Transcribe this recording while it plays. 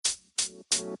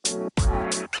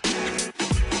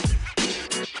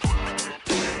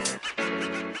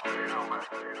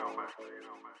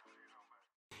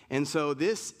And so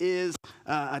this is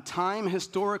a time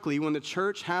historically when the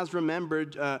church has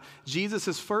remembered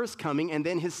Jesus' first coming and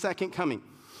then his second coming,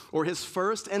 or his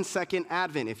first and second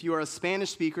advent. If you are a Spanish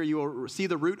speaker, you will see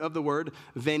the root of the word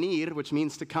venir, which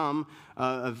means to come,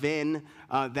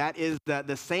 that is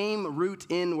the same root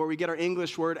in where we get our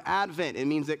English word advent. It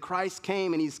means that Christ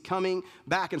came and he's coming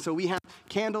back. And so we have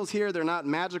candles here. They're not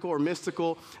magical or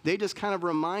mystical. They just kind of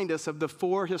remind us of the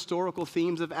four historical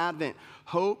themes of Advent: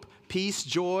 hope, peace,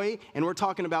 joy, and we're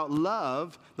talking about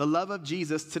love, the love of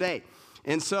Jesus today.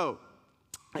 And so,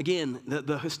 again,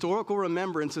 the historical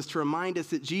remembrance is to remind us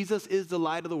that Jesus is the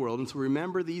light of the world. And so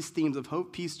remember these themes of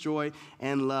hope, peace, joy,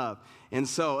 and love. And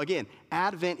so, again,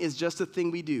 Advent is just a thing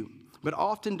we do. But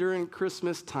often during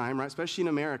Christmas time, right, especially in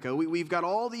America, we've got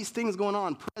all these things going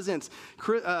on, presents,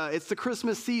 it's the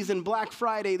Christmas season, Black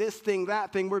Friday, this thing,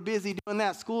 that thing, we're busy doing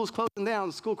that, school's closing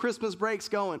down, Christmas break's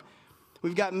going.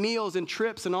 We've got meals and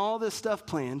trips and all this stuff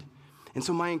planned. And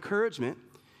so my encouragement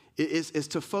is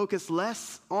to focus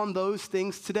less on those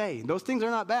things today. Those things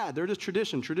are not bad. They're just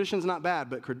tradition. Tradition's not bad,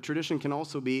 but tradition can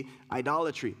also be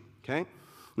idolatry, okay?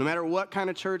 No matter what kind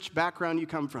of church background you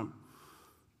come from.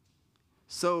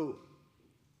 So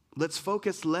let's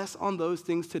focus less on those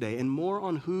things today and more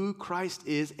on who Christ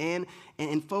is and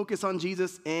focus on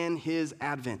Jesus and his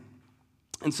advent.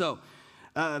 And so,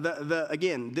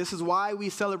 again, this is why we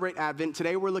celebrate Advent.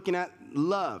 Today we're looking at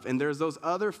love, and there's those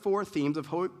other four themes of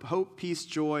hope, peace,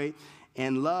 joy,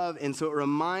 and love. And so it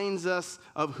reminds us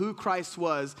of who Christ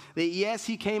was, that yes,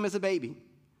 he came as a baby,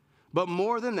 but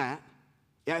more than that,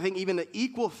 I think even the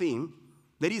equal theme,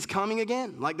 that he's coming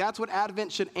again. Like that's what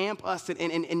Advent should amp us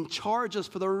and charge us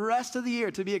for the rest of the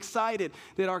year to be excited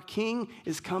that our King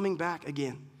is coming back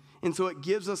again. And so it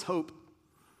gives us hope.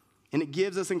 And it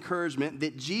gives us encouragement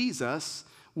that Jesus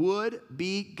would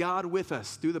be God with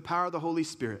us through the power of the Holy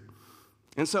Spirit.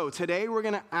 And so today we're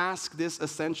going to ask this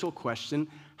essential question: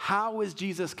 how is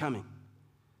Jesus coming?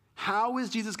 How is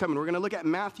Jesus coming? We're going to look at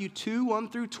Matthew 2, 1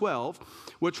 through 12,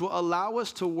 which will allow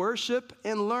us to worship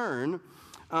and learn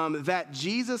that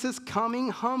Jesus is coming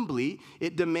humbly.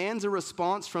 It demands a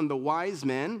response from the wise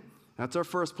men. That's our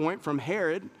first point. From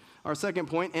Herod, our second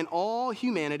point. And all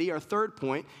humanity, our third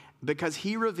point, because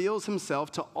he reveals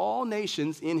himself to all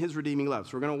nations in his redeeming love.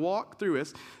 So we're going to walk through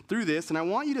this, and I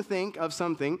want you to think of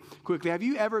something quickly. Have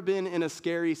you ever been in a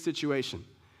scary situation?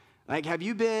 Like, have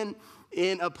you been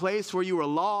in a place where you were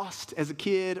lost as a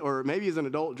kid or maybe as an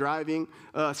adult driving,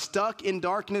 stuck in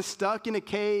darkness, stuck in a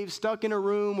cave, stuck in a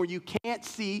room where you can't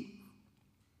see?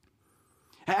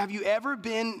 Have you ever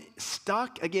been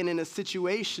stuck, again, in a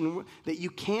situation that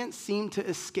you can't seem to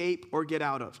escape or get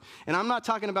out of? And I'm not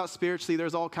talking about spiritually.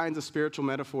 There's all kinds of spiritual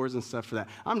metaphors and stuff for that.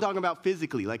 I'm talking about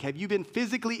physically. Like, have you been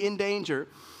physically in danger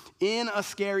in a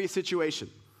scary situation?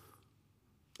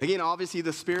 Again, obviously,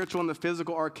 the spiritual and the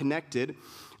physical are connected.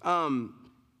 And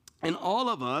all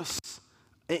of us,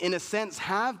 in a sense,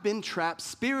 have been trapped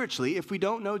spiritually if we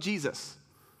don't know Jesus.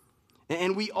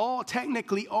 And we all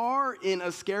technically are in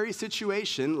a scary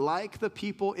situation like the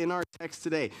people in our text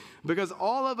today, because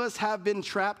all of us have been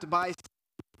trapped by sin,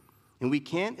 and we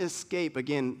can't escape,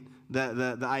 again,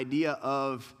 the idea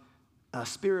of a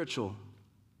spiritual,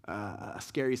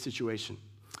 scary situation.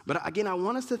 But again, I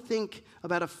want us to think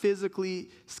about a physically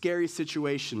scary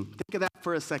situation. Think of that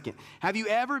for a second. Have you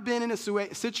ever been in a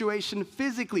situation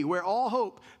physically where all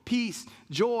hope, peace,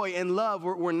 joy, and love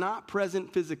were not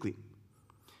present physically?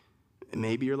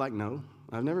 Maybe you're like, no,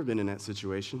 I've never been in that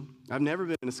situation. I've never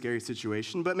been in a scary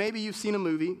situation. But maybe you've seen a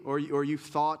movie or you've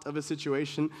thought of a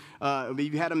situation. Maybe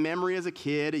you had a memory as a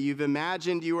kid. You've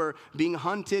imagined you were being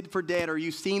hunted for dead, or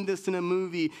you've seen this in a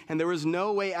movie and there was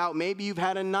no way out. Maybe you've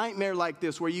had a nightmare like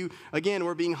this where you, again,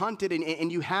 were being hunted and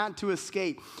you had to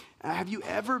escape. Have you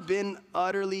ever been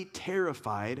utterly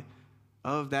terrified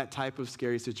of that type of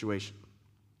scary situation?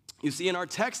 You see, in our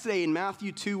text today in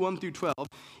Matthew 2, 1 through 12,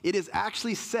 it is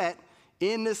actually set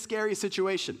in this scary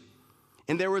situation.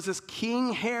 And there was this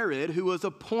King Herod who was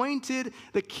appointed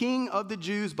the king of the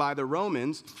Jews by the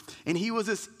Romans. And he was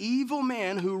this evil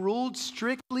man who ruled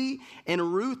strictly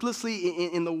and ruthlessly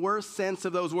in the worst sense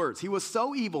of those words. He was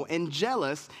so evil and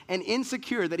jealous and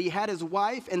insecure that he had his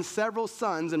wife and several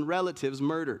sons and relatives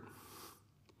murdered.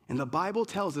 And the Bible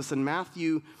tells us in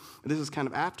Matthew, this is kind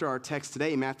of after our text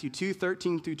today, Matthew 2,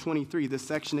 13 through 23, this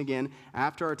section again,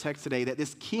 after our text today, that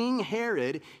this King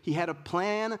Herod, he had a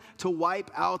plan to wipe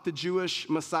out the Jewish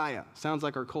Messiah. Sounds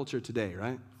like our culture today,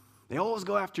 right? They always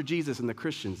go after Jesus and the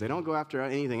Christians. They don't go after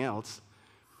anything else.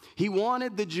 He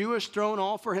wanted the Jewish throne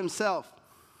all for himself.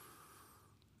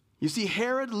 You see,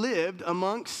 Herod lived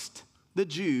amongst the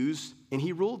Jews, and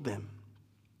he ruled them.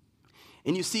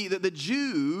 And you see that the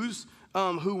Jews,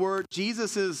 who were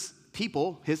Jesus's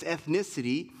people, his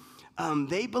ethnicity,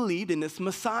 they believed in this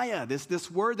Messiah, this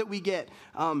word that we get,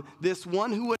 this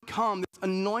one who would come, this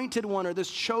anointed one or this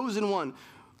chosen one,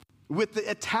 with the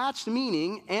attached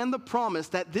meaning and the promise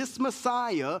that this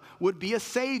Messiah would be a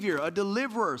savior, a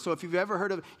deliverer. So if you've ever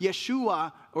heard of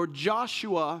Yeshua or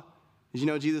Joshua, did you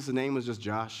know Jesus' name was just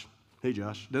Josh? Hey,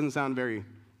 Josh. Doesn't sound very,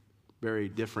 very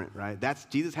different, right?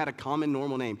 Jesus had a common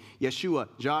normal name, Yeshua,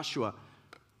 Joshua.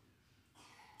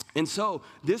 And so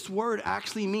this word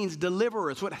actually means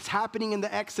deliverer. It's what's happening in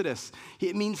the Exodus.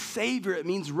 It means savior. It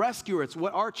means rescuer. It's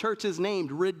what our church is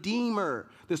named, redeemer,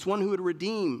 this one who would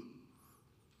redeem.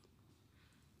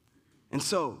 And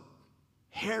so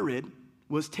Herod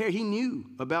he knew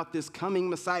about this coming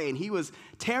Messiah, and he was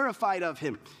terrified of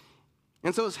him.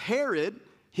 And so as Herod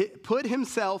put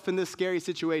himself in this scary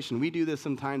situation, we do this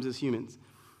sometimes as humans.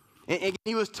 And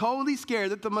he was totally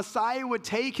scared that the Messiah would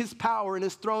take his power and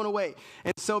his throne away.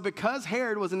 And so because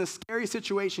Herod was in a scary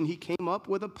situation, he came up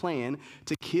with a plan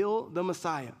to kill the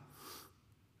Messiah.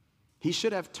 He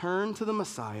should have turned to the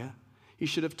Messiah. He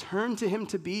should have turned to him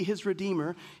to be his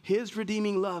redeemer, his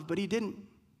redeeming love, but he didn't.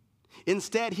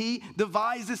 Instead, he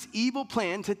devised this evil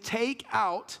plan to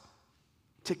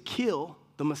kill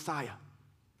the Messiah.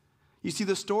 You see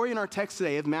the story in our text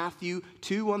today of Matthew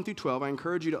 2, 1 through 12. I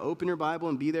encourage you to open your Bible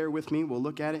and be there with me. We'll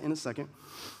look at it in a second.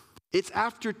 It's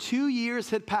after 2 years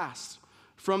had passed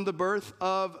from the birth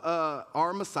of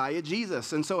our Messiah,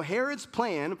 Jesus. And so Herod's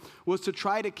plan was to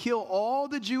try to kill all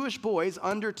the Jewish boys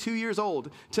under 2 years old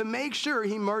to make sure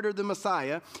he murdered the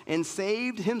Messiah and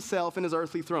saved himself and his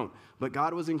earthly throne. But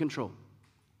God was in control.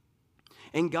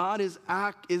 And God is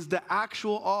the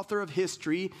actual author of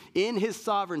history in his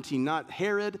sovereignty, not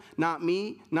Herod, not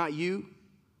me, not you.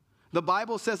 The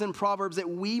Bible says in Proverbs that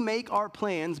we make our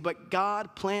plans, but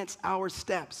God plants our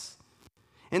steps.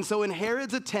 And so in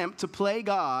Herod's attempt to play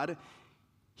God,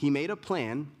 he made a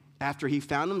plan after he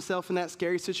found himself in that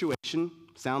scary situation.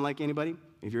 Sound like anybody?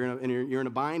 If you're in a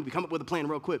bind, we come up with a plan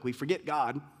real quick. We forget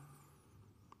God.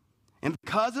 And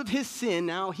because of his sin,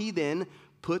 now he then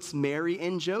puts Mary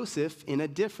and Joseph in a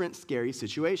different scary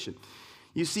situation.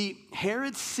 You see,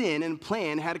 Herod's sin and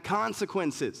plan had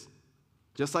consequences,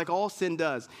 just like all sin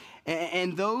does.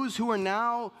 And those who are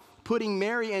now putting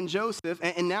Mary and Joseph,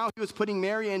 and now he was putting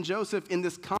Mary and Joseph in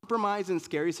this compromised and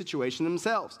scary situation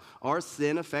themselves. Our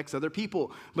sin affects other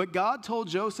people. But God told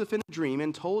Joseph in a dream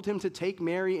and told him to take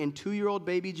Mary and 2-year-old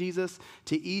baby Jesus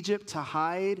to Egypt to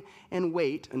hide and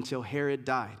wait until Herod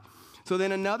died. So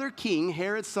then another king,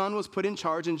 Herod's son, was put in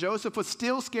charge, and Joseph was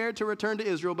still scared to return to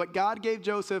Israel, but God gave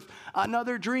Joseph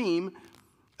another dream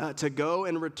to go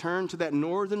and return to that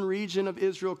northern region of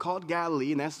Israel called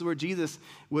Galilee, and that's where Jesus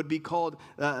would be called,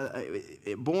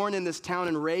 born in this town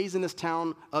and raised in this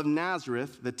town of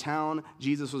Nazareth, the town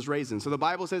Jesus was raised in. So the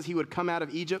Bible says he would come out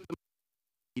of Egypt.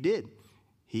 He did.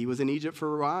 He was in Egypt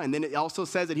for a while, and then it also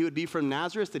says that he would be from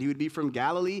Nazareth, that he would be from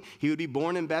Galilee, he would be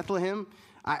born in Bethlehem.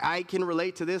 I can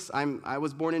relate to this. I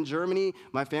was born in Germany.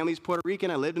 My family's Puerto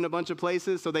Rican. I lived in a bunch of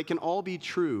places, so they can all be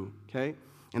true, okay?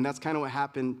 And that's kind of what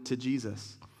happened to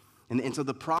Jesus. And so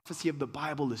the prophecy of the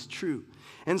Bible is true.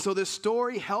 And so this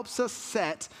story helps us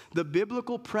set the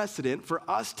biblical precedent for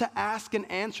us to ask and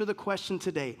answer the question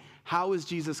today, how is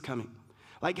Jesus coming?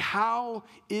 Like how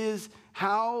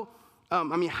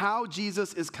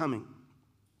Jesus is coming.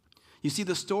 You see,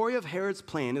 the story of Herod's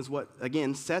plan is what,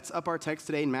 again, sets up our text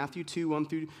today in Matthew 2, 1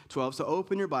 through 12. So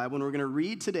open your Bible, and we're going to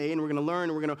read today, and we're going to learn,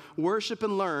 and we're going to worship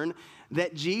and learn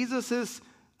that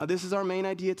this is our main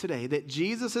idea today, that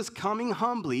Jesus is coming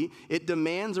humbly. It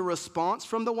demands a response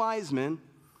from the wise men,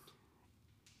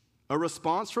 a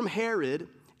response from Herod,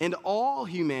 and all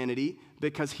humanity,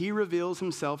 because he reveals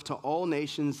himself to all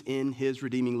nations in his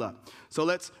redeeming love. So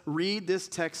let's read this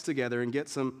text together and get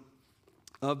some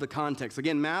of the context.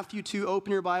 Again, Matthew 2,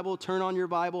 open your Bible, turn on your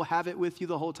Bible, have it with you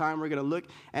the whole time. We're going to look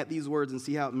at these words and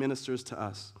see how it ministers to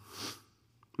us.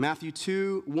 Matthew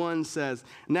 2, 1 says,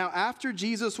 "Now after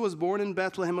Jesus was born in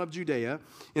Bethlehem of Judea,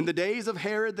 in the days of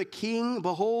Herod the king,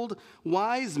 behold,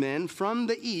 wise men from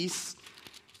the east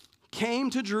came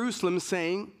to Jerusalem,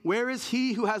 saying, 'Where is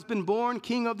he who has been born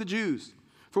King of the Jews?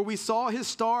 For we saw his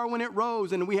star when it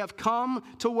rose, and we have come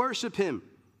to worship him.'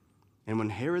 And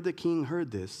when Herod the king heard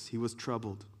this, he was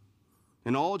troubled,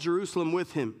 and all Jerusalem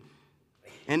with him.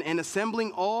 And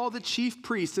assembling all the chief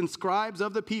priests and scribes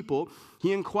of the people,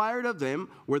 he inquired of them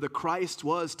where the Christ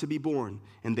was to be born.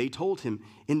 And they told him,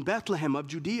 'In Bethlehem of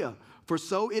Judea, for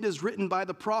so it is written by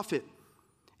the prophet,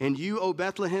 And you, O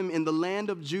Bethlehem, in the land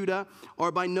of Judah,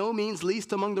 are by no means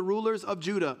least among the rulers of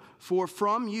Judah. For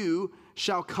from you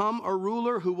shall come a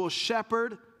ruler who will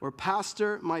shepherd or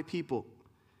pastor my people.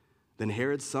 Then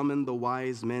Herod summoned the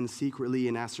wise men secretly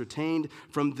and ascertained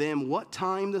from them what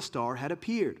time the star had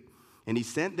appeared. And he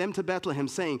sent them to Bethlehem,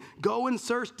 saying, Go and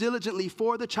search diligently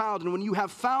for the child, and when you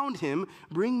have found him,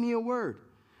 bring me a word,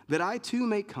 that I too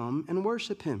may come and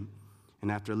worship him.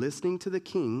 And after listening to the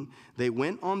king, they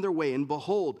went on their way, and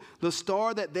behold, the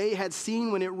star that they had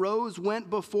seen when it rose went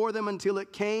before them until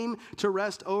it came to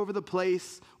rest over the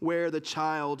place where the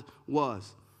child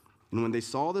was. And when they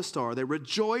saw the star, they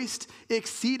rejoiced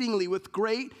exceedingly with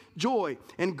great joy.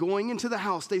 And going into the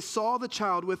house, they saw the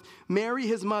child with Mary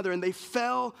his mother, and they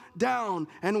fell down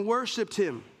and worshiped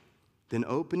him. Then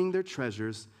opening their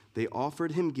treasures, they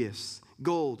offered him gifts,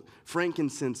 gold,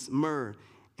 frankincense, myrrh.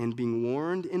 And being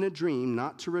warned in a dream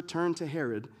not to return to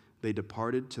Herod, they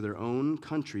departed to their own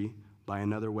country by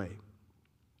another way.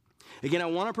 Again, I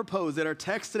want to propose that our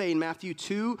text today in Matthew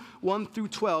 2, 1 through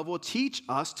 12 will teach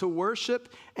us to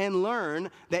worship and learn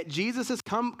that Jesus'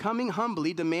 coming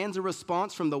humbly demands a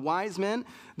response from the wise men,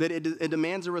 that it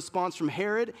demands a response from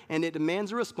Herod, and it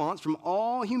demands a response from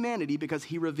all humanity because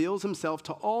he reveals himself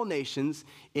to all nations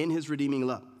in his redeeming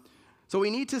love. So we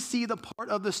need to see the part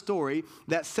of the story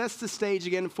that sets the stage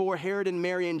again for Herod and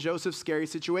Mary and Joseph's scary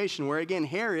situation, where again,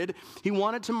 Herod, he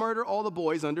wanted to murder all the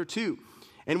boys under 2,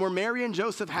 and where Mary and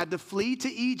Joseph had to flee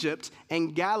to Egypt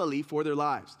and Galilee for their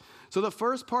lives. So the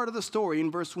first part of the story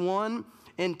in verse 1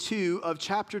 and 2 of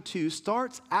chapter 2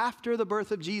 starts after the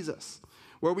birth of Jesus,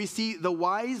 where we see the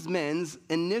wise men's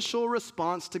initial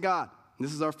response to God.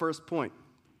 This is our first point.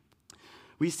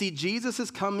 We see Jesus'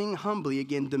 coming humbly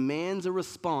again demands a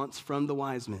response from the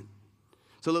wise men.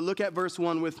 So look at verse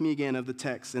 1 with me again of the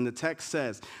text. And the text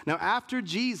says, Now after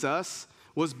Jesus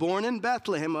was born in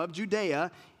Bethlehem of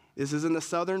Judea, this is in the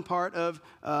southern part of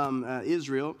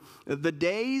Israel, the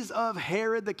days of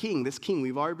Herod the king, this king,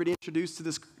 we've already been introduced to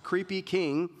this creepy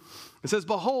king. It says,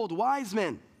 Behold, wise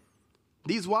men,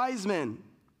 these wise men,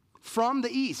 from the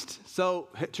east. So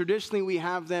traditionally we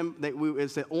have them,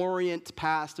 it's the Orient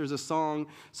past, there's a song.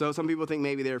 So some people think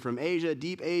maybe they're from Asia,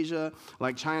 deep Asia,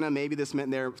 like China. Maybe this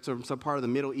meant they're from some part of the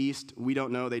Middle East. We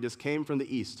don't know. They just came from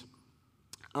the east.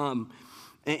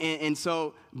 And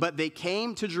so, but they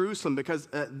came to Jerusalem because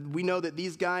we know that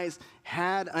these guys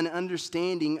had an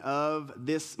understanding of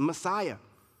this Messiah.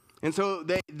 And so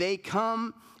they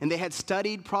come, and they had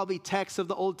studied probably texts of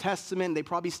the Old Testament. They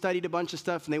probably studied a bunch of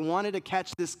stuff, and they wanted to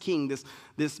catch this king,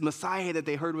 this Messiah that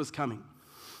they heard was coming.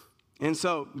 And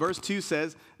so verse 2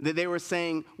 says that they were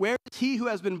saying, Where is he who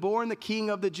has been born the King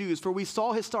of the Jews? For we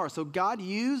saw his star. So God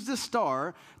used the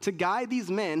star to guide these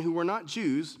men who were not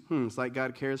Jews. It's like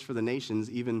God cares for the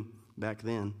nations even back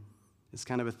then. It's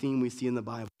kind of a theme we see in the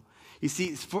Bible. You see,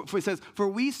 it says, For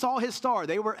we saw his star.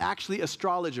 They were actually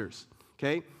astrologers,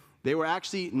 okay? They were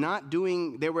actually in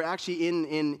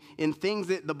things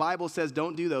that the Bible says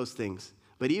don't do those things.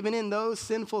 But even in those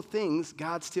sinful things,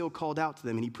 God still called out to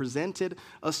them. And he presented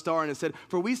a star and it said,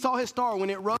 For we saw his star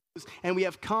when it rose, and we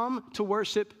have come to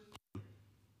worship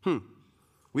him.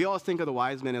 We always think of the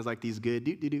wise men as like these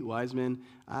good wise men.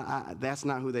 That's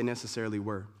not who they necessarily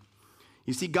were.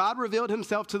 You see, God revealed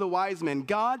himself to the wise men.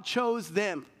 God chose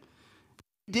them.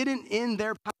 They didn't in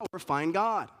their power find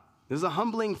God. This is a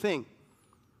humbling thing.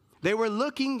 They were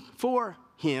looking for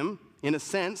him, in a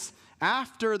sense,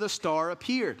 after the star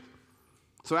appeared.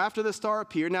 So after the star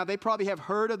appeared, now they probably have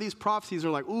heard of these prophecies and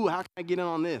are like, ooh, how can I get in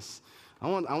on this? I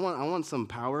want some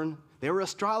power. They were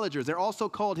astrologers. They're also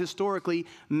called historically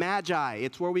magi.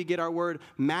 It's where we get our word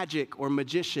magic or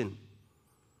magician.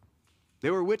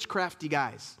 They were witchcrafty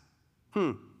guys.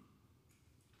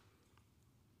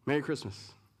 Merry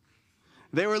Christmas.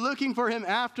 They were looking for him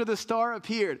after the star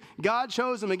appeared. God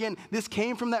chose him. Again, this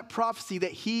came from that prophecy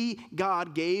that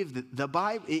God gave the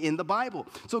Bible, in the Bible.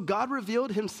 So God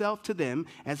revealed himself to them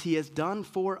as he has done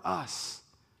for us,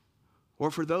 or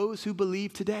for those who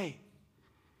believe today.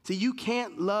 See, you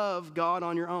can't love God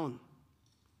on your own.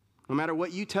 No matter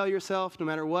what you tell yourself, no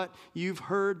matter what you've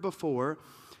heard before,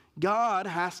 God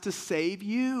has to save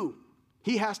you.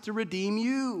 He has to redeem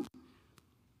you.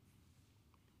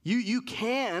 You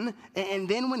can, and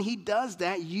then when he does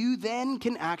that, you then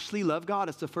can actually love God.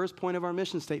 It's the first point of our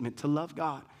mission statement, to love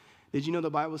God. Did you know the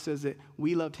Bible says that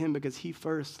we loved him because he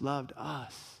first loved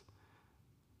us?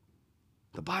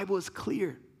 The Bible is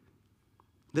clear.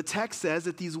 The text says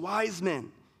that these wise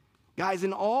men, guys,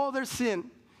 in all their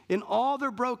sin, in all their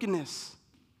brokenness,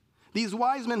 these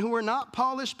wise men who were not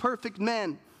polished, perfect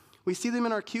men, we see them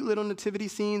in our cute little nativity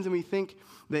scenes, and we think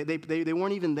they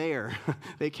weren't even there.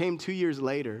 They came 2 years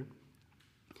later.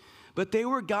 but they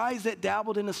were guys that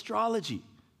dabbled in astrology,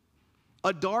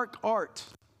 a dark art.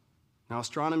 Now,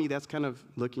 astronomy, that's kind of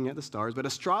looking at the stars, but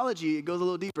astrology, it goes a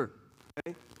little deeper.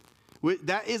 Okay?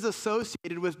 That is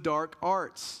associated with dark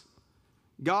arts.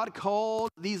 God called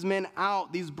these men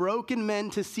out, these broken men,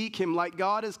 to seek him, like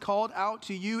God has called out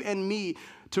to you and me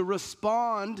to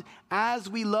respond as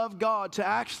we love God, to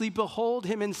actually behold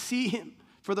him and see him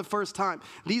for the first time.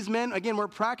 These men, again, were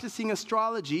practicing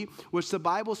astrology, which the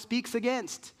Bible speaks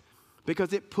against,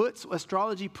 because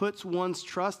astrology puts one's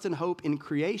trust and hope in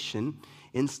creation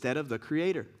instead of the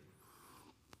Creator.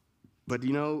 But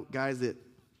you know, guys, that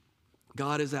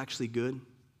God is actually good,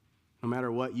 no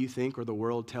matter what you think or the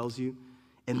world tells you,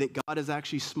 and that God is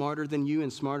actually smarter than you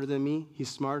and smarter than me. He's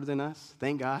smarter than us.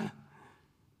 Thank God.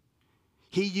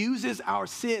 He uses our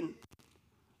sin,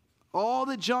 all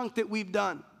the junk that we've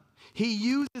done. He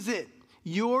uses it,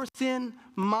 your sin,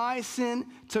 my sin,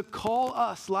 to call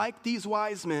us, like these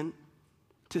wise men,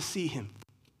 to see him.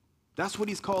 That's what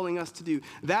he's calling us to do.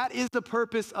 That is the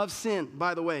purpose of sin,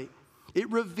 by the way. It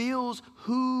reveals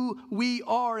who we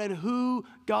are and who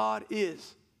God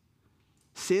is.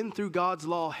 Sin through God's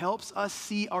law helps us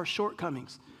see our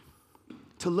shortcomings,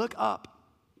 to look up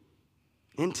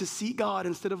and to see God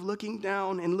instead of looking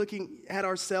down and looking at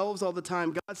ourselves all the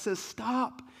time. God says,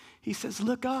 stop. He says,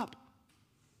 look up.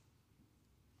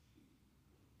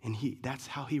 And that's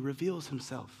how he reveals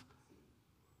himself.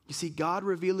 You see, God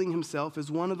revealing himself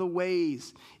is one of the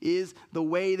ways, is the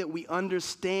way that we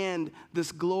understand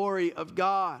this glory of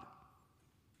God.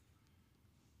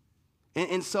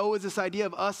 And so is this idea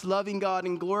of us loving God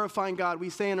and glorifying God. We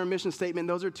say in our mission statement,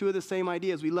 those are two of the same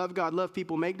ideas. We love God, love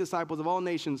people, make disciples of all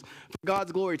nations for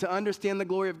God's glory. To understand the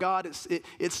glory of God,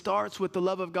 it starts with the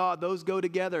love of God. Those go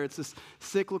together. It's this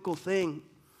cyclical thing.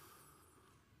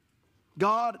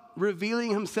 God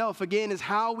revealing himself, again, is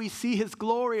how we see his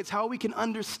glory. It's how we can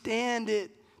understand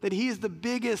it, that he is the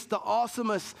biggest, the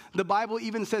awesomest. The Bible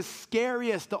even says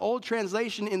scariest. The old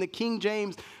translation in the King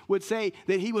James would say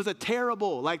that he was a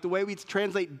terrible, like the way we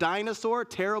translate dinosaur,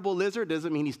 terrible lizard,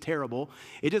 doesn't mean he's terrible.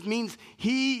 It just means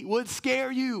he would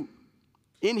scare you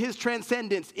in his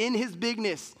transcendence, in his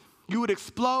bigness. You would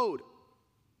explode.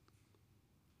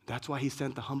 That's why he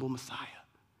sent the humble Messiah,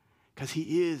 because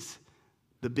he is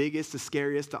the biggest, the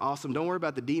scariest, the awesome. Don't worry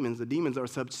about the demons. The demons are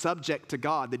subject to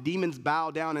God. The demons bow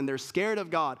down and they're scared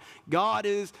of God. God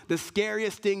is the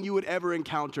scariest thing you would ever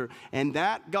encounter. And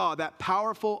that God, that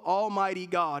powerful, almighty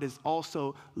God, is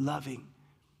also loving.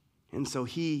 And so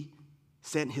he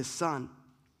sent his son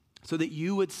so that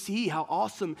you would see how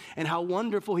awesome and how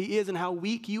wonderful he is and how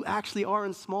weak you actually are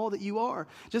and small that you are.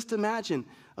 Just imagine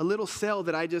a little cell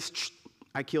that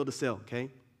I killed a cell, okay?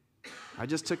 I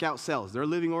just took out cells. They're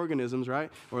living organisms, right?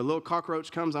 Or a little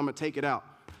cockroach comes, I'm going to take it out.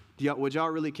 Would y'all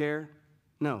really care?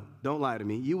 No, don't lie to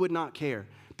me. You would not care.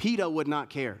 PETA would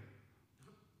not care.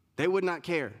 They would not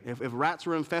care. If rats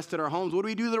were infested our homes, what do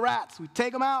we do to the rats? We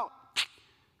take them out.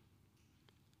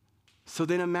 So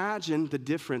then imagine the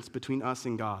difference between us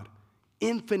and God.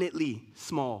 Infinitely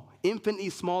small, infinitely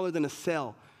smaller than a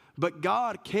cell. But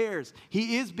God cares.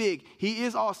 He is big. He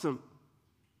is awesome.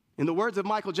 In the words of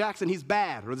Michael Jackson, he's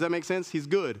bad. Does that make sense? He's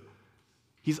good.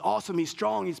 He's awesome. He's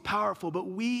strong. He's powerful. But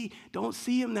we don't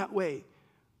see him that way.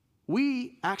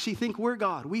 We actually think we're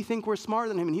God. We think we're smarter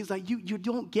than him. And he's like, you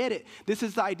don't get it. This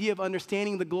is the idea of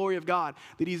understanding the glory of God,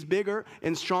 that he's bigger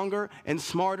and stronger and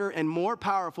smarter and more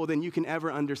powerful than you can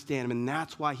ever understand him. And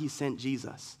that's why he sent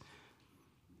Jesus,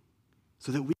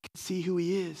 so that we could see who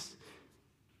he is,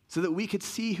 so that we could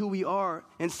see who we are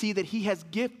and see that he has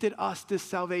gifted us this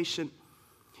salvation.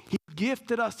 He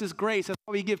gifted us this grace. That's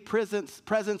why we give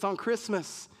presents on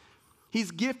Christmas. He's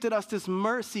gifted us this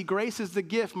mercy. Grace is the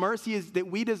gift. Mercy is that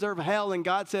we deserve hell. And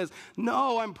God says,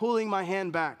 no, I'm pulling my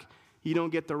hand back. You don't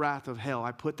get the wrath of hell.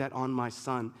 I put that on my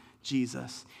son,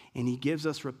 Jesus. And he gives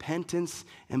us repentance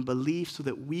and belief so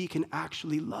that we can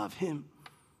actually love him.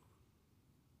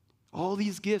 All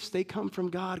these gifts, they come from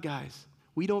God, guys.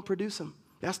 We don't produce them.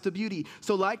 That's the beauty.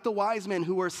 So like the wise men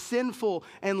who were sinful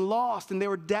and lost, and they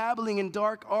were dabbling in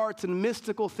dark arts and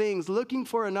mystical things, looking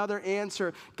for another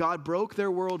answer, God broke their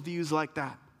worldviews like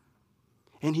that.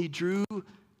 And he drew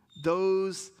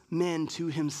those men to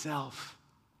himself.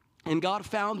 And God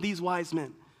found these wise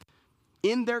men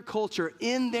in their culture,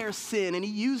 in their sin, and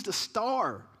he used a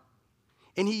star.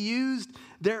 And he used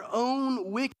their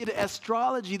own wicked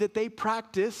astrology that they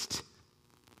practiced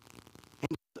and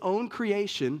his own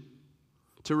creation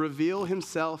to reveal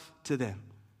himself to them.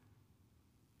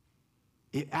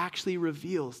 It actually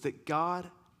reveals that God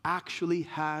actually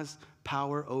has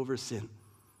power over sin.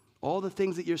 All the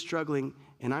things that you're struggling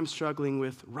and I'm struggling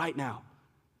with right now,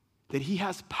 that he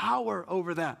has power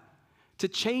over that. to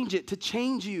change it, to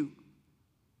change you.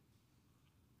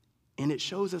 And it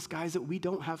shows us, guys, that we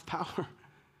don't have power.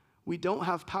 We don't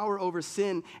have power over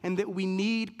sin, and that we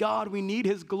need God. We need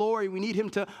his glory. We need him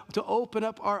to open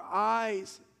up our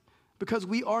eyes, because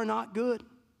we are not good.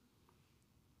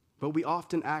 But we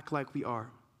often act like we are.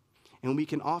 And we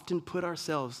can often put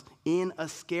ourselves in a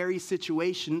scary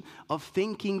situation of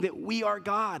thinking that we are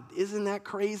God. Isn't that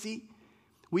crazy?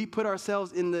 We put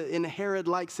ourselves in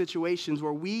Herod-like situations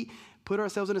where we put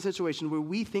ourselves in a situation where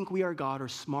we think we are God or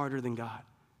smarter than God.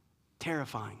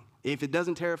 Terrifying. If it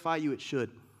doesn't terrify you, it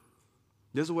should.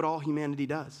 This is what all humanity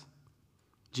does.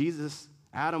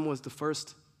 Adam was the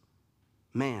first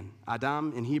man.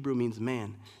 Adam in Hebrew means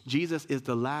man. Jesus is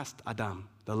the last Adam,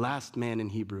 the last man in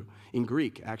Hebrew. In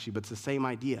Greek, actually, but it's the same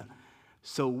idea.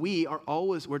 So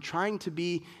we're trying to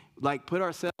be like, put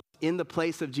ourselves in the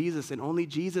place of Jesus, and only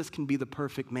Jesus can be the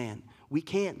perfect man. We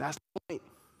can't. That's the point.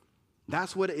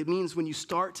 That's what it means when you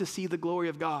start to see the glory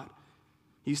of God.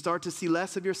 You start to see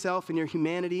less of yourself and your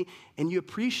humanity, and you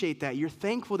appreciate that. You're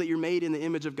thankful that you're made in the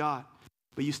image of God.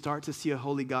 But you start to see a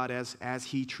holy God as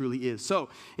he truly is. So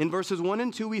in verses 1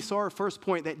 and 2, we saw our first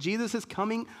point, that Jesus is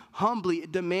coming humbly.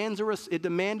 It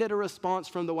demanded a response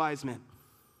from the wise men.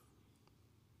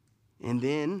 And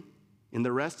then in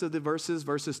the rest of the verses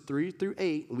 3 through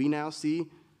 8, we now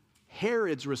see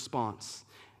Herod's response.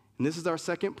 And this is our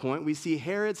second point. We see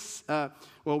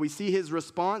we see his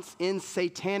response in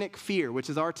satanic fear, which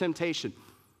is our temptation.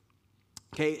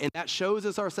 Okay, and that shows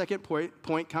us our second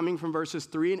point coming from verses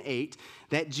 3 and 8,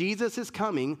 that Jesus is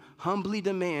coming humbly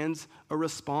demands a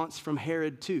response from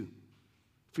Herod too,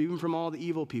 even from all the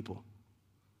evil people,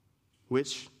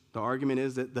 which the argument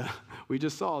is that we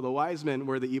just saw the wise men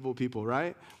were the evil people,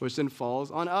 right? Which then falls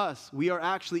on us. We are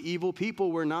actually evil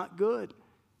people. We're not good.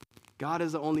 God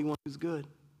is the only one who's good.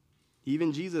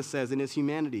 Even Jesus says in his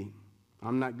humanity,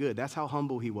 I'm not good. That's how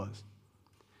humble he was.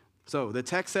 So the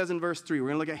text says in verse 3, we're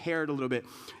going to look at Herod a little bit.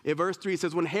 In verse 3 it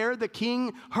says, when Herod the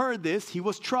king heard this, he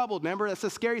was troubled. Remember, that's a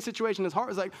scary situation. His heart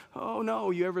was like, oh no,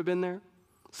 you ever been there?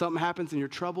 Something happens and you're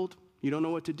troubled. You don't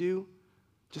know what to do.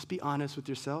 Just be honest with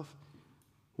yourself.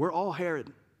 We're all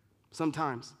Herod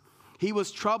sometimes. He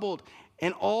was troubled,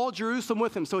 and all Jerusalem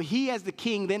with him. So he, as the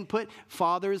king, then put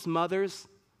fathers, mothers,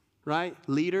 right,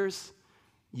 leaders.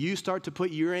 You start to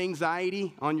put your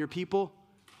anxiety on your people,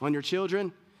 on your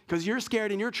children, because you're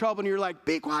scared and you're troubled, and you're like,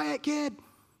 be quiet, kid.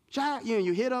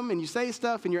 You hit them and you say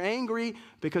stuff and you're angry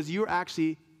because you're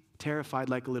actually terrified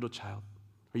like a little child.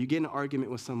 Or you get in an argument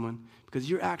with someone because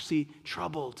you're actually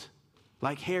troubled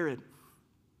like Herod.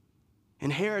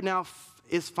 And Herod now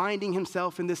is finding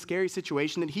himself in this scary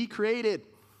situation that he created.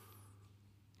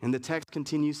 And the text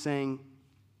continues saying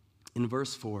in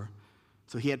verse 4,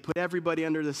 so he had put everybody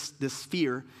under this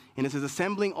fear, and it says,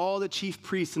 assembling all the chief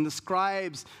priests and the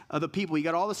scribes of the people. He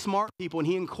got all the smart people, and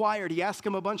he inquired. He asked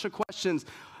them a bunch of questions.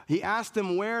 He asked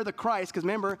them where the Christ, because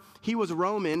remember, he was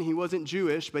Roman. He wasn't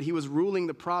Jewish, but he was ruling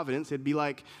the province. It'd be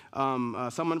like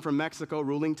someone from Mexico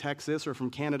ruling Texas, or from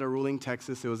Canada ruling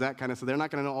Texas. It was that kind of, so they're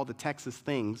not going to know all the Texas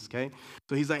things, okay?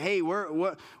 So he's like, hey,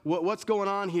 what's going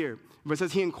on here? But it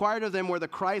says he inquired of them where the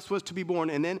Christ was to be born.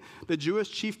 And then the Jewish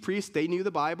chief priests, they knew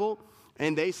the Bible,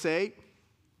 and they say,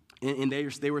 and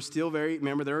they were still very,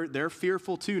 remember, they're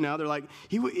fearful too now. They're like,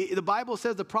 the Bible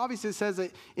says, the prophecy says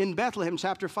that in Bethlehem,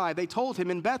 chapter 5, they told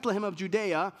him, in Bethlehem of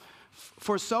Judea,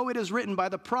 for so it is written by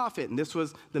the prophet. And this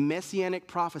was the messianic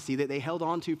prophecy that they held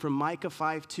on to from Micah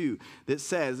 5:2, that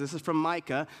says, this is from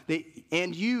Micah,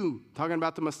 and you, talking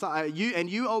about the Messiah,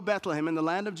 you, O Bethlehem, in the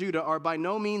land of Judah, are by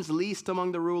no means least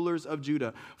among the rulers of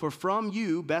Judah. For from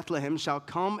you, Bethlehem, shall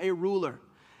come a ruler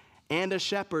and a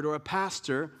shepherd, or a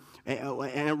pastor,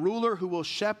 and a ruler who will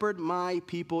shepherd my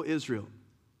people Israel.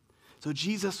 So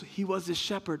Jesus, he was this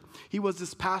shepherd. He was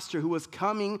this pastor who was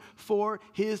coming for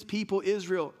his people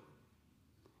Israel.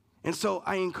 And so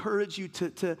I encourage you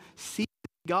to see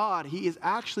God. He is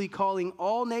actually calling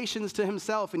all nations to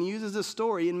himself, and he uses a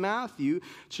story in Matthew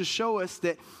to show us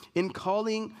that in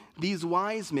calling these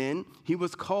wise men, he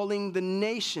was calling the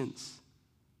nations.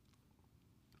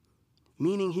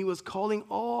 Meaning he was calling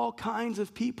all kinds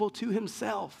of people to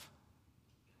himself.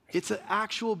 It's an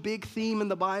actual big theme in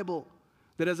the Bible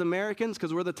that as Americans,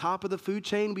 because we're the top of the food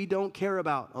chain, we don't care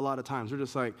about a lot of times. We're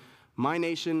just like, my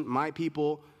nation, my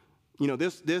people,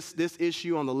 this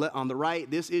issue on the right,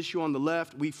 this issue on the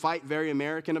left, we fight very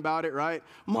American about it, right?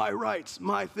 My rights,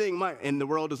 my thing, and the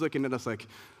world is looking at us like,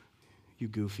 you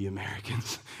goofy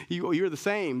Americans. You're the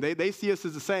same. They see us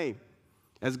as the same,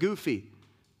 as goofy,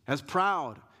 as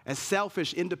proud, as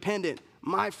selfish, independent,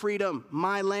 my freedom,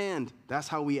 my land. That's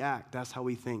how we act. That's how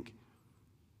we think.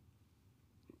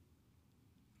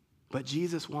 But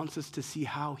Jesus wants us to see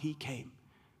how he came.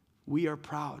 We are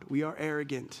proud. We are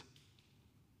arrogant.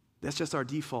 That's just our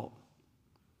default.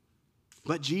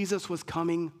 But Jesus was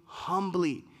coming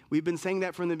humbly. We've been saying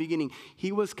that from the beginning.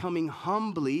 He was coming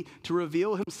humbly to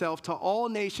reveal himself to all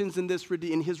nations in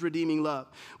his redeeming love.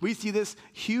 We see this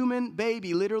human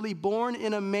baby literally born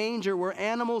in a manger where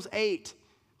animals ate,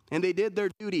 and they did their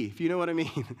duty, if you know what I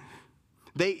mean.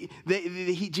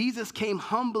 Jesus came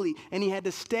humbly, and he had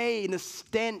to stay in the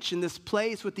stench in this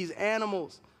place with these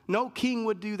animals. No king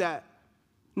would do that.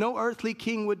 No earthly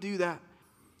king would do that.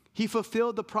 He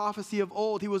fulfilled the prophecy of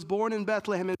old. He was born in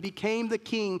Bethlehem and became the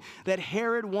king that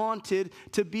Herod wanted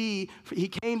to be.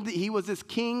 He was this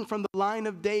king from the line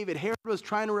of David. Herod was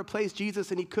trying to replace Jesus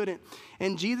and he couldn't.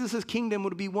 And Jesus' kingdom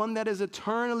would be one that is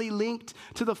eternally linked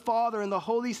to the Father and the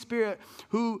Holy Spirit,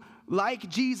 who, like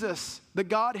Jesus, the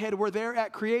Godhead, were there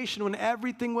at creation when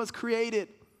everything was created.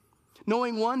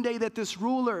 Knowing one day that this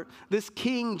ruler, this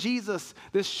king, Jesus,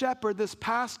 this shepherd, this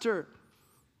pastor,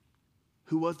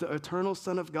 who was the eternal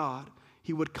Son of God,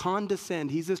 he would condescend.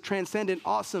 He's this transcendent,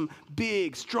 awesome,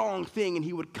 big, strong thing, and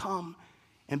he would come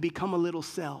and become a little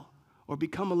cell or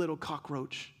become a little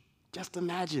cockroach. Just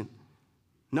imagine.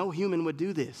 No human would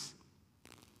do this.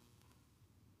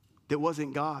 That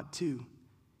wasn't God, too.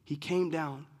 He came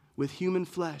down with human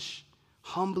flesh,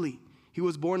 humbly. He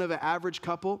was born of an average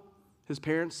couple. His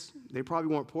parents, they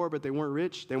probably weren't poor, but they weren't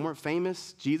rich. They weren't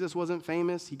famous. Jesus wasn't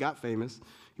famous. He got famous.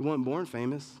 He wasn't born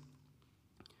famous.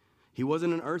 He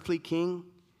wasn't an earthly king,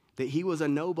 that he was a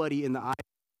nobody in the eyes,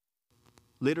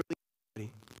 literally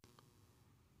nobody.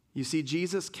 You see,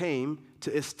 Jesus came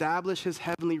to establish his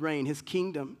heavenly reign, his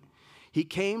kingdom. He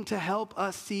came to help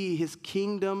us see his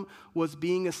kingdom was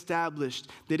being established,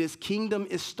 that his kingdom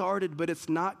is started, but it's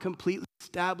not completely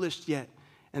established yet.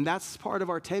 And that's part of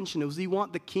our tension, is we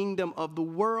want the kingdom of the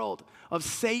world, of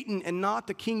Satan, and not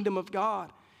the kingdom of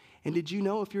God. And did you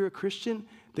know, if you're a Christian,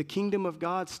 the kingdom of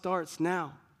God starts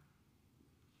now?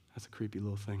 That's a creepy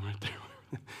little thing right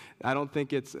there. I don't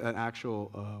think it's an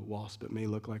actual wasp. It may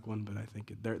look like one, but I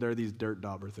think there are these dirt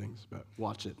dauber things. But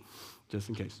watch it, just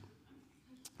in case.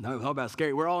 No, how about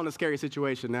scary? We're all in a scary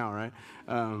situation now, right?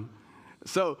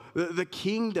 So the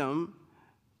kingdom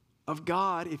of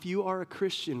God, if you are a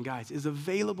Christian, guys, is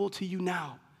available to you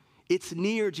now. It's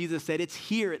near, Jesus said. It's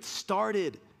here. It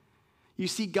started. You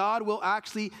see, God will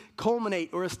actually culminate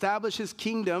or establish his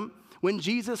kingdom when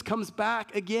Jesus comes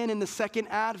back again in the second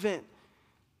advent.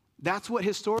 That's what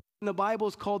historically in the Bible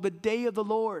is called the day of the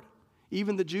Lord.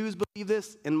 Even the Jews believe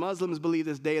this, and Muslims believe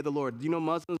this day of the Lord. Do you know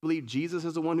Muslims believe Jesus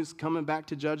is the one who's coming back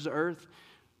to judge the earth?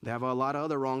 They have a lot of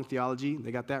other wrong theology.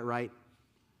 They got that right.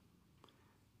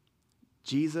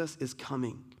 Jesus is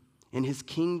coming, and his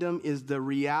kingdom is the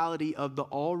reality of the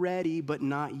already but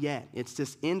not yet. It's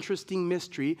this interesting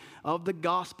mystery of the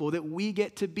gospel that we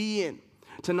get to be in.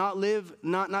 To not live,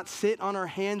 not sit on our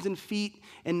hands and feet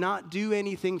and not do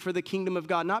anything for the kingdom of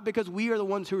God. Not because we are the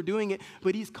ones who are doing it,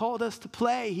 but he's called us to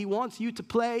play. He wants you to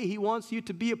play. He wants you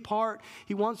to be a part.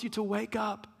 He wants you to wake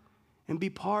up and be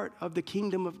part of the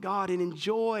kingdom of God and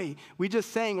enjoy. We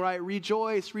just sang, right?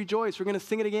 Rejoice, rejoice. We're going to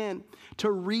sing it again. To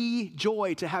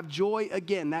rejoice, to have joy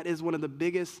again. That is one of the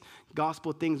biggest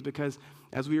gospel things, because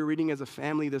as we were reading as a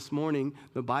family this morning,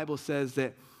 the Bible says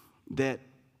that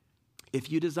if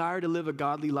you desire to live a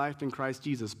godly life in Christ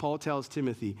Jesus, Paul tells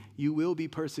Timothy, you will be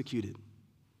persecuted.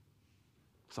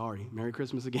 Sorry, Merry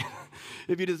Christmas again.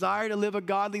 If you desire to live a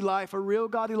godly life, a real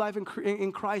godly life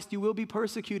in Christ, you will be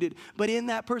persecuted. But in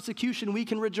that persecution, we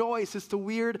can rejoice. It's the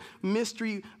weird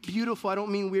mystery, beautiful. I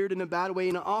don't mean weird in a bad way,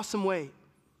 in an awesome way.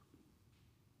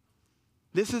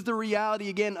 This is the reality,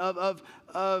 again, of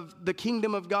the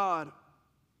kingdom of God.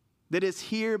 That is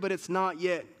here, but it's not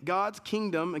yet. God's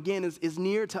kingdom, again, is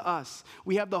near to us.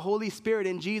 We have the Holy Spirit,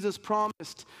 and Jesus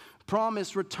promised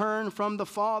return from the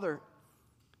Father,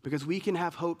 because we can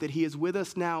have hope that he is with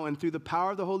us now, and through the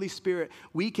power of the Holy Spirit,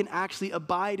 we can actually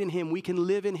abide in him. We can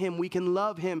live in him. We can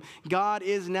love him. God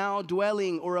is now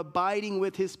dwelling or abiding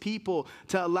with his people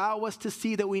to allow us to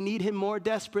see that we need him more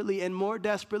desperately and more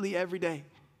desperately every day.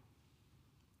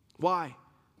 Why?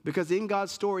 Because in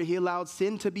God's story, he allowed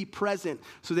sin to be present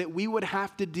so that we would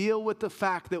have to deal with the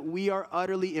fact that we are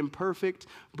utterly imperfect,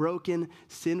 broken,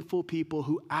 sinful people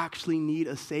who actually need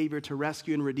a Savior to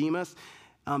rescue and redeem us,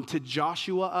 to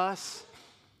Joshua us,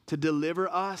 to deliver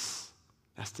us.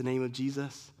 That's the name of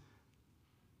Jesus.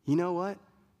 You know what?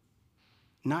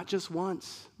 Not just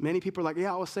once. Many people are like,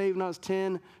 yeah, I was saved when I was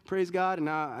 10, praise God, and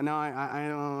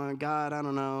now God, I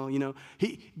don't know,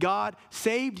 God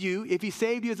saved you. If he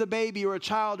saved you as a baby or a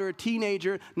child or a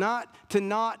teenager, not to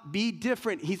not be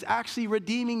different. He's actually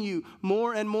redeeming you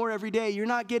more and more every day. You're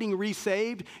not getting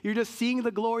resaved. You're just seeing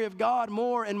the glory of God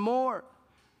more and more.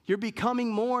 You're becoming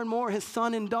more and more his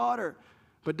son and daughter.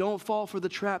 But don't fall for the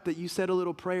trap that you said a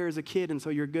little prayer as a kid and so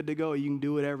you're good to go. You can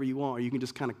do whatever you want or you can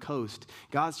just kind of coast.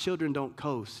 God's children don't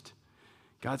coast.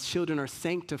 God's children are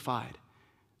sanctified.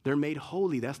 They're made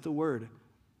holy. That's the word.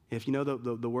 If you know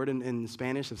the word in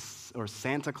Spanish or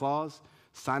Santa Claus,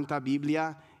 Santa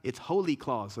Biblia, it's Holy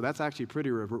Claus. So that's actually pretty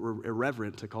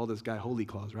irreverent to call this guy Holy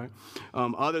Claus, right?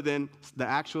 Other than the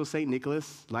actual St.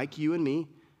 Nicholas, like you and me,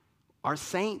 are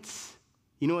saints.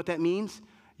 You know what that means?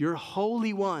 You're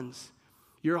holy ones.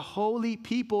 You're holy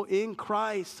people in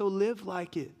Christ, so live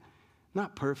like it.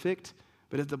 Not perfect,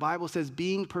 but as the Bible says,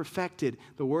 being perfected.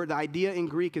 The idea in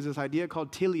Greek is this idea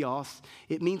called teleos.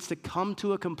 It means to come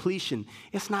to a completion.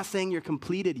 It's not saying you're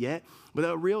completed yet, but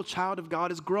a real child of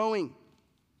God is growing.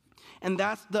 And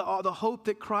that's the hope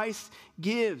that Christ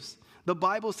gives. The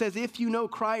Bible says if you know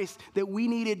Christ, that we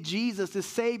needed Jesus, the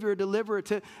Savior, deliverer,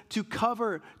 to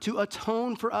cover, to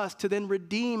atone for us, to then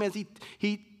redeem as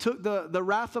he took the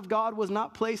wrath of God was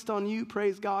not placed on you,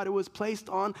 praise God. It was placed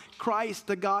on Christ,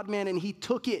 the God-man, and he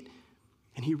took it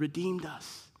and he redeemed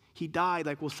us. He died,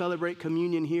 like we'll celebrate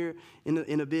communion here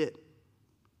in a bit.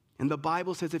 And the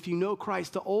Bible says if you know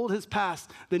Christ, the old has passed,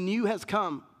 the new has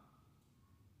come.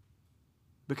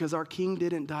 Because our King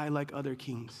didn't die like other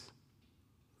kings.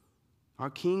 Our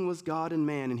King was God and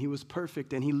man, and he was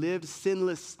perfect, and he lived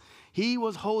sinless. He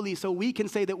was holy, so we can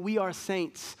say that we are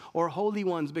saints or holy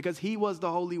ones because he was the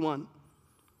Holy One.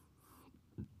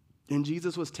 And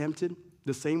Jesus was tempted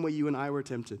the same way you and I were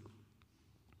tempted.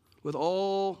 With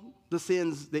all the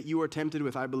sins that you were tempted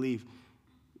with, I believe.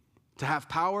 To have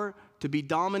power, to be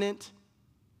dominant.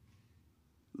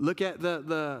 Look at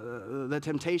the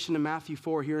temptation in Matthew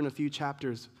 4 here in a few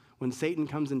chapters when Satan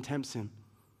comes and tempts him.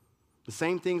 The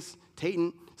same things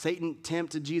Satan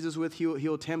tempted Jesus with,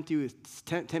 he'll tempt you.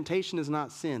 Temptation is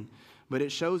not sin, but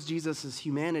it shows Jesus'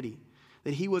 humanity,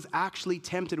 that he was actually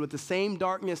tempted with the same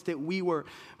darkness that we were.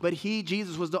 But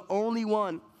Jesus, was the only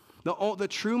one, the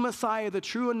true Messiah, the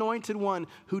true anointed one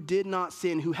who did not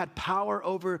sin, who had power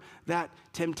over that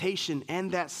temptation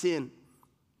and that sin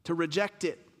to reject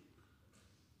it.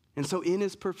 And so in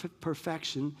his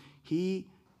perfection, he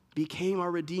became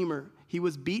our Redeemer. He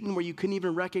was beaten where you couldn't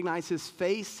even recognize his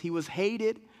face. He was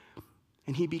hated,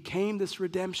 and he became this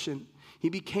redemption. He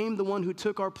became the one who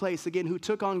took our place, again, who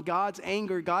took on God's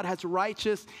anger. God has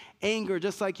righteous anger,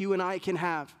 just like you and I can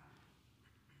have.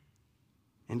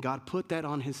 And God put that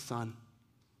on his son,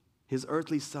 his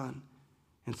earthly son.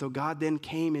 And so God then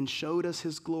came and showed us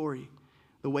his glory,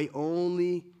 the way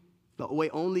only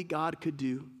God could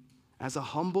do. As a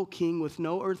humble king with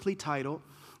no earthly title,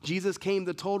 Jesus came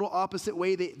the total opposite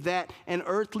way that an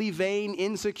earthly, vain,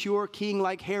 insecure king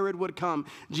like Herod would come.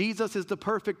 Jesus is the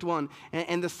perfect one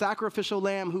and the sacrificial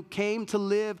lamb who came to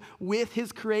live with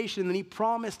his creation. And he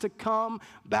promised to come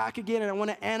back again. And I want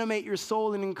to animate your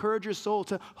soul and encourage your soul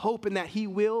to hope in that he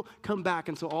will come back.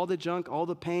 And so all the junk, all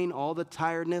the pain, all the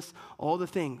tiredness, all the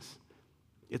things,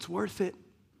 it's worth it.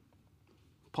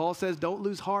 Paul says, don't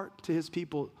lose heart to his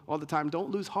people all the time.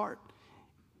 Don't lose heart.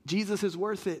 Jesus is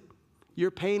worth it. Your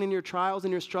pain and your trials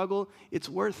and your struggle, it's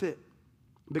worth it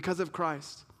because of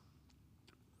Christ.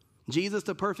 Jesus,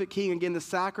 the perfect king, again, the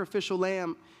sacrificial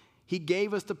lamb, he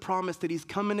gave us the promise that he's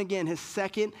coming again, his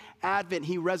second advent.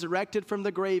 He resurrected from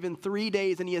the grave in 3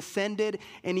 days and he ascended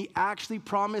and he actually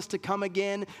promised to come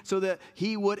again so that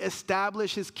he would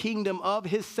establish his kingdom of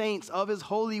his saints, of his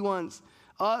holy ones,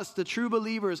 us, the true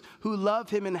believers who love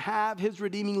him and have his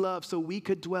redeeming love so we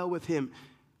could dwell with him.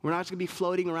 We're not just going to be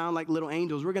floating around like little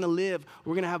angels. We're going to live.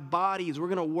 We're going to have bodies. We're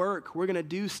going to work. We're going to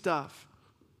do stuff.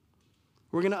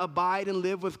 We're going to abide and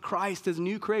live with Christ as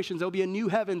new creations. There'll be a new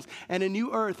heavens and a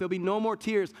new earth. There'll be no more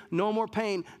tears, no more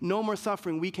pain, no more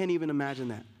suffering. We can't even imagine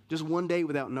that. Just one day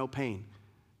without no pain.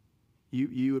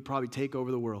 You would probably take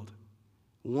over the world.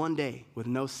 One day with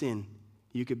no sin.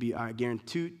 You could be, I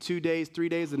guarantee, 2 days, 3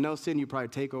 days of no sin, you'd probably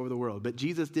take over the world. But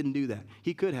Jesus didn't do that.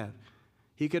 He could have.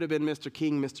 He could have been Mr.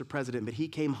 King, Mr. President, but he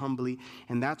came humbly,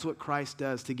 and that's what Christ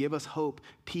does, to give us hope,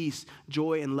 peace,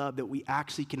 joy, and love that we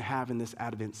actually can have in this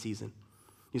Advent season.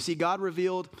 You see, God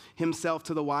revealed himself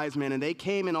to the wise men, and they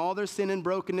came in all their sin and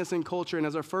brokenness and culture, and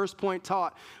as our first point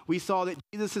taught, we saw that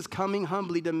Jesus' coming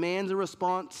humbly demanded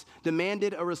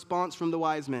a response from the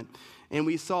wise men. And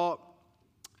we saw,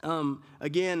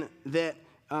 again, that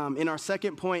in our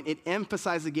second point, it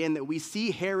emphasizes again that we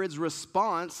see Herod's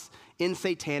response in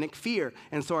satanic fear.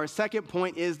 And so our second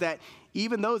point is that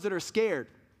even those that are scared,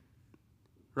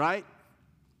 right,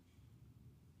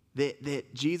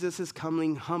 that Jesus is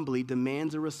coming humbly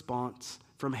demands a response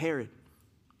from Herod.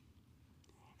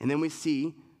 And then we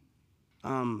see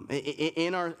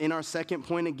in our second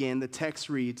point again, the text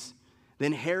reads,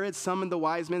 then Herod summoned the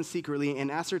wise men secretly and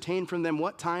ascertained from them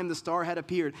what time the star had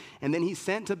appeared. And then he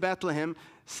sent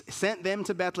them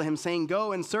to Bethlehem, saying,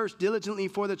 go and search diligently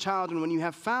for the child, and when you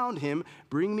have found him,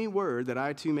 bring me word that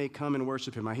I too may come and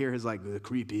worship him. I hear his the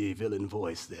creepy villain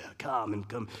voice there.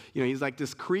 Come. He's like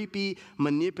this creepy,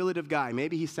 manipulative guy.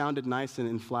 Maybe he sounded nice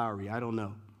and flowery. I don't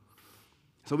know.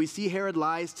 So we see Herod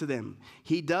lies to them.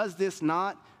 He does this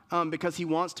not because he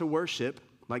wants to worship,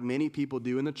 like many people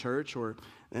do in the church,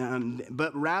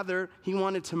 but rather he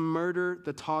wanted to murder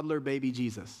the toddler baby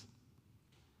Jesus.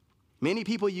 Many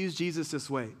people use Jesus this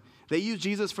way. They use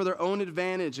Jesus for their own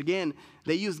advantage. Again,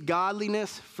 they use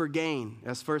godliness for gain,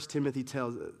 as 1 Timothy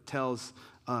tells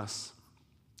us.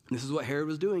 This is what Herod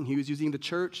was doing. He was using the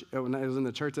church. It was in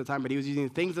the church at the time, but he was using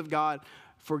the things of God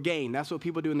for gain. That's what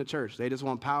people do in the church. They just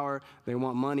want power. They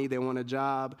want money. They want a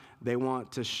job. They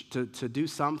want to do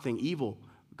something evil.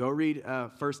 Go read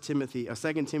 2 Timothy.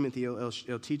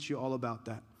 It'll teach you all about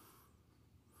that.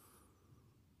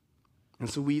 And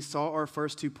so we saw our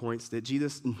first 2 points, that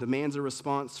Jesus demands a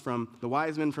response from the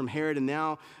wise men, from Herod, and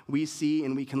now we see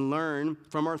and we can learn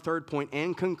from our third point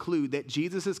and conclude that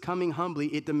Jesus is coming humbly.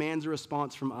 It demands a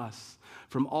response from us,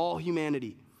 from all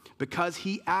humanity, because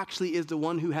he actually is the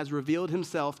one who has revealed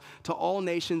himself to all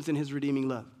nations in his redeeming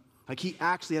love. Like he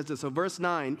actually has this. So verse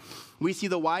 9, we see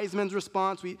the wise men's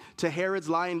response to Herod's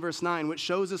lie in verse 9, which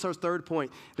shows us our third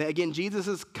point. That again,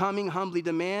 Jesus' coming humbly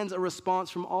demands a response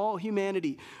from all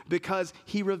humanity because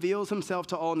he reveals himself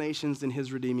to all nations in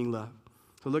his redeeming love.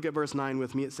 So look at verse 9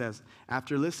 with me. It says,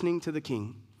 after listening to the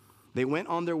king, they went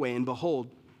on their way, and behold,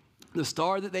 the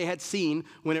star that they had seen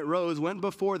when it rose went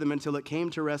before them until it came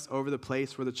to rest over the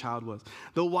place where the child was.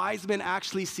 The wise men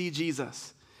actually see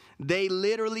Jesus. They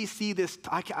literally see this,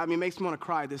 it makes me want to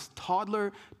cry, this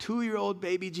toddler, 2-year-old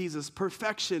baby Jesus,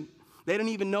 perfection. They don't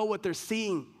even know what they're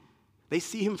seeing. They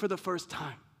see him for the first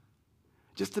time.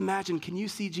 Just imagine, can you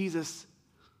see Jesus?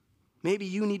 Maybe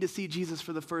you need to see Jesus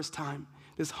for the first time.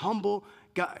 This humble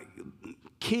guy,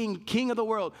 king of the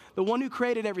world, the one who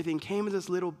created everything, came as this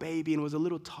little baby and was a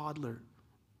little toddler.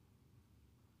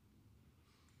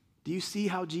 Do you see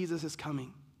how Jesus is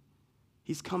coming?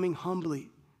 He's coming humbly.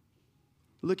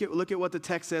 Look at what the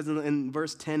text says in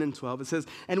verse 10 and 12. It says,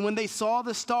 and when they saw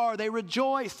the star, they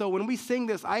rejoiced. So when we sing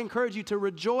this, I encourage you to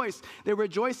rejoice. They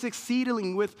rejoiced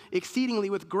exceedingly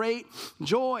with great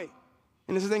joy.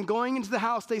 And it says, then going into the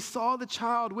house, they saw the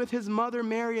child with his mother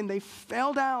Mary, and they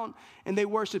fell down and they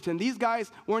worshiped him. These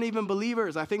guys weren't even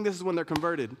believers. I think this is when they're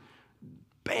converted.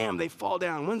 Bam, they fall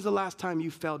down. When's the last time you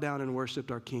fell down and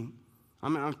worshiped our King?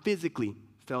 I physically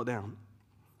fell down.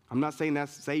 I'm not saying that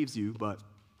saves you, but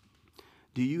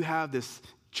do you have this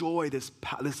joy,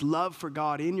 this love for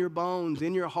God in your bones,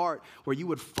 in your heart, where you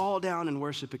would fall down and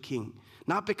worship a king?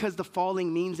 Not because the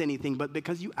falling means anything, but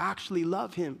because you actually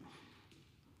love him.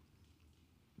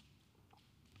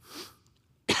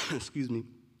 Excuse me.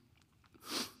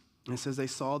 And it says they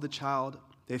saw the child,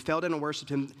 they fell down and worshiped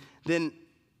him. Then,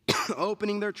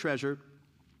 opening their treasure,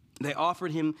 they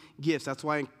offered him gifts. That's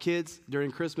why kids, during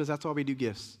Christmas, that's why we do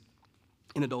gifts.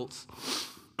 And adults.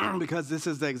 Because this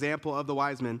is the example of the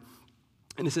wise men.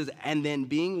 And it says, and then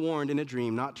being warned in a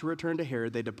dream not to return to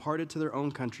Herod, they departed to their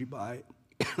own country by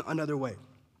another way.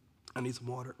 I need some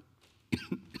water.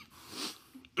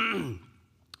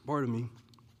 Pardon me.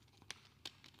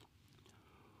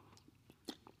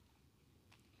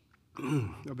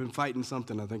 I've been fighting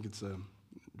something. I think it's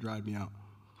dried me out.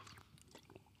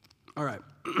 All right.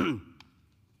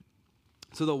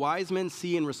 So the wise men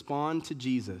see and respond to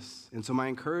Jesus. And so my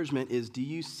encouragement is, do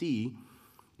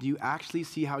you actually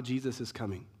see how Jesus is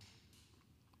coming?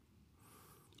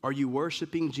 Are you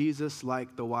worshiping Jesus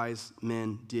like the wise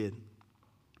men did?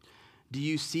 Do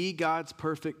you see God's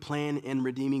perfect plan and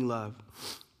redeeming love?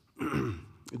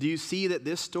 Do you see that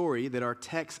this story, that our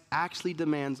text actually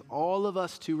demands all of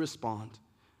us to respond,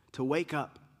 to wake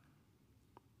up?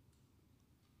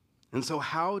 And so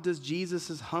how does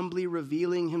Jesus' humbly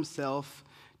revealing himself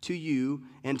to you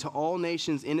and to all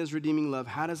nations in his redeeming love,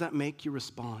 how does that make you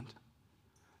respond?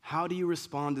 How do you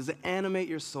respond? Does it animate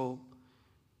your soul?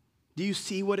 Do you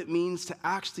see what it means to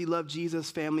actually love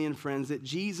Jesus, family, and friends? That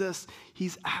Jesus,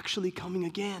 he's actually coming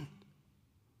again.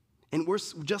 And we're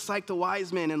just like the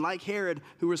wise men and like Herod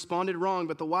who responded wrong,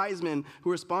 but the wise men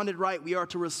who responded right, we are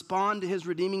to respond to his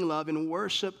redeeming love and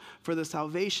worship for the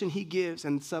salvation he gives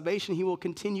and salvation he will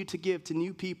continue to give to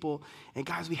new people. And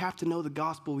guys, we have to know the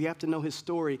gospel. We have to know his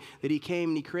story, that he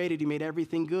came and he created, he made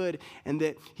everything good, and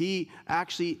that he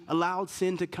actually allowed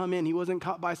sin to come in. He wasn't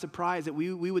caught by surprise, that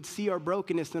we would see our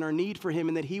brokenness and our need for him,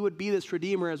 and that he would be this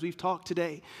redeemer, as we've talked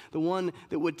today, the one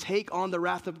that would take on the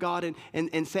wrath of God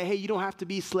and say, hey, you don't have to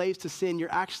be slaves to sin.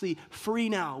 You're actually free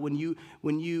now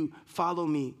when you follow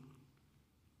me.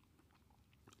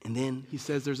 And then he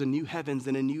says there's a new heavens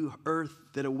and a new earth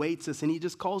that awaits us, and he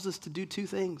just calls us to do two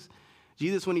things.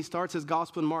 Jesus, when he starts his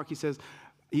gospel in Mark,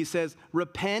 he says,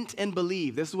 repent and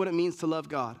believe. This is what it means to love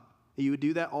God. You would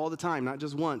do that all the time, not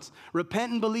just once.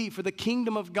 Repent and believe, for the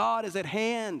kingdom of God is at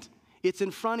hand. It's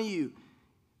in front of you.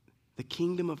 The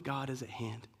kingdom of God is at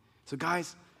hand. So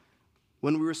guys,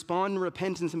 when we respond in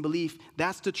repentance and belief,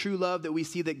 that's the true love that we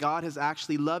see, that God has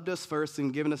actually loved us first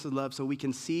and given us his love. So we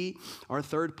can see our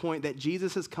third point, that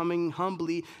Jesus is coming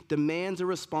humbly, demands a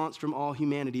response from all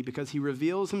humanity because he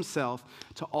reveals himself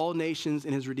to all nations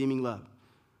in his redeeming love.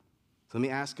 So let me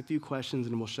ask a few questions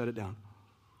and we'll shut it down.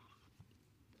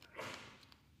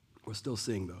 We'll still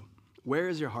sing though. Where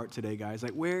is your heart today, guys?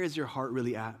 Like, where is your heart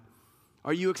really at?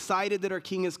 Are you excited that our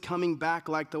king is coming back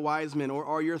like the wise men? Or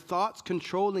are your thoughts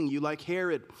controlling you like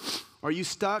Herod? Are you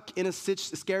stuck in a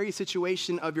scary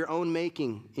situation of your own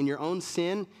making, in your own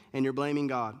sin, and you're blaming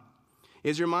God?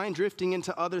 Is your mind drifting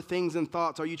into other things and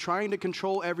thoughts? Are you trying to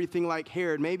control everything like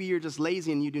Herod? Maybe you're just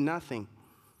lazy and you do nothing.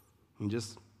 You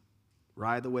just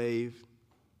ride the wave.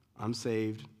 I'm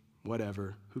saved.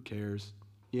 Whatever. Who cares?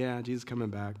 Yeah, Jesus is coming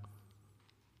back.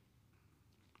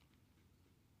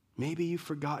 Maybe you've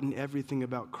forgotten everything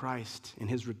about Christ and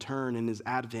his return and his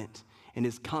advent and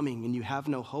his coming, and you have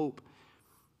no hope.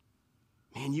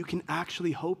 Man, you can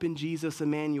actually hope in Jesus,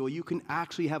 Emmanuel. You can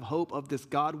actually have hope of this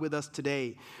God with us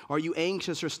today. Are you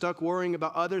anxious or stuck worrying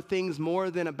about other things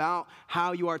more than about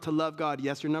how you are to love God?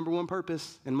 Yes, your number one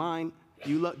purpose and mine.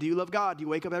 Do you love God? Do you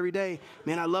wake up every day?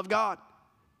 Man, I love God.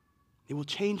 It will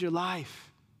change your life.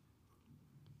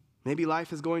 Maybe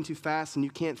life is going too fast and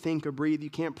you can't think or breathe. You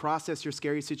can't process your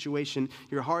scary situation.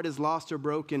 Your heart is lost or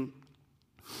broken.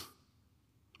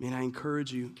 Man, I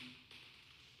encourage you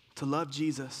to love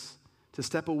Jesus, to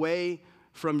step away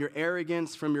from your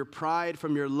arrogance, from your pride,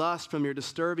 from your lust, from your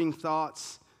disturbing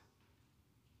thoughts,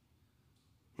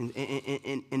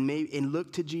 and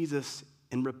look to Jesus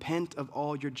and repent of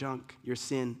all your junk, your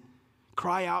sin.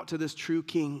 Cry out to this true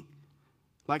King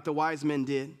like the wise men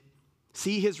did.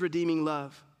 See his redeeming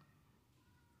love.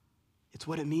 It's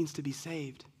what it means to be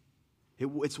saved.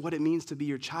 It's what it means to be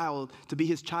your child, to be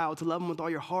his child, to love him with all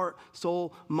your heart,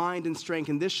 soul, mind, and strength.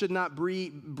 And this should not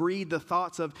breed the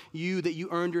thoughts of you that you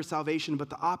earned your salvation, but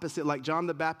the opposite, like John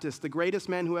the Baptist, the greatest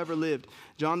man who ever lived.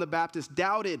 John the Baptist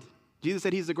doubted. Jesus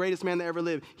said he's the greatest man that ever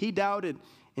lived. He doubted.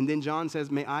 And then John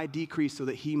says, may I decrease so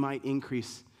that he might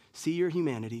increase. See your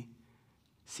humanity.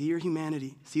 See your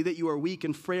humanity. See that you are weak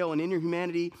and frail, and in your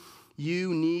humanity,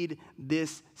 you need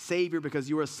this Savior because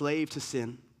you are a slave to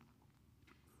sin.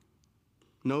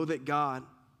 Know that God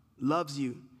loves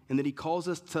you and that he calls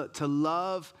us to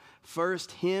love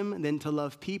first him, and then to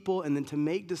love people, and then to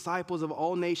make disciples of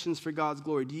all nations for God's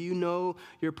glory. Do you know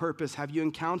your purpose? Have you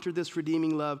encountered this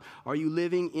redeeming love? Are you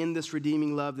living in this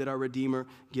redeeming love that our Redeemer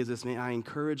gives us? May I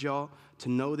encourage y'all to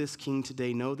know this King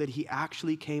today. Know that he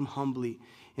actually came humbly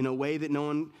in a way that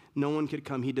no one could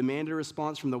come. He demanded a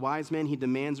response from the wise men. He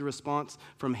demands a response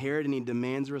from Herod, and he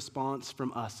demands a response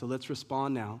from us. So let's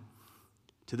respond now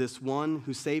to this one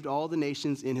who saved all the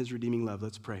nations in his redeeming love.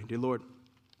 Let's pray. Dear Lord,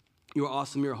 you are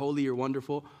awesome, you're holy, you're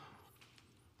wonderful.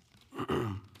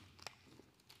 Lord,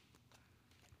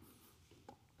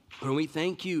 we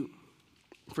thank you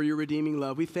for your redeeming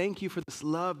love. We thank you for this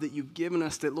love that you've given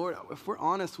us that, Lord, if we're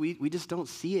honest, we just don't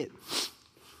see it.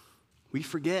 We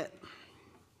forget.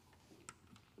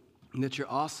 And that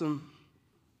you're awesome,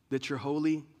 that you're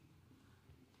holy.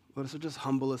 Lord, so just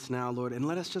humble us now, Lord, and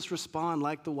let us just respond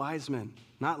like the wise men,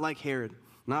 not like Herod,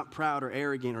 not proud or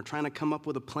arrogant or trying to come up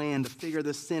with a plan to figure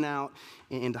this sin out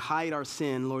and to hide our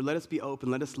sin. Lord, let us be open.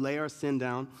 Let us lay our sin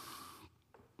down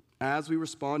as we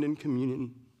respond in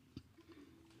communion.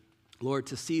 Lord,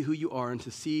 to see who you are and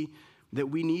to see that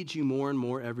we need you more and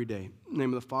more every day. In the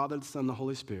name of the Father, the Son, and the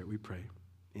Holy Spirit, we pray.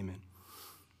 Amen.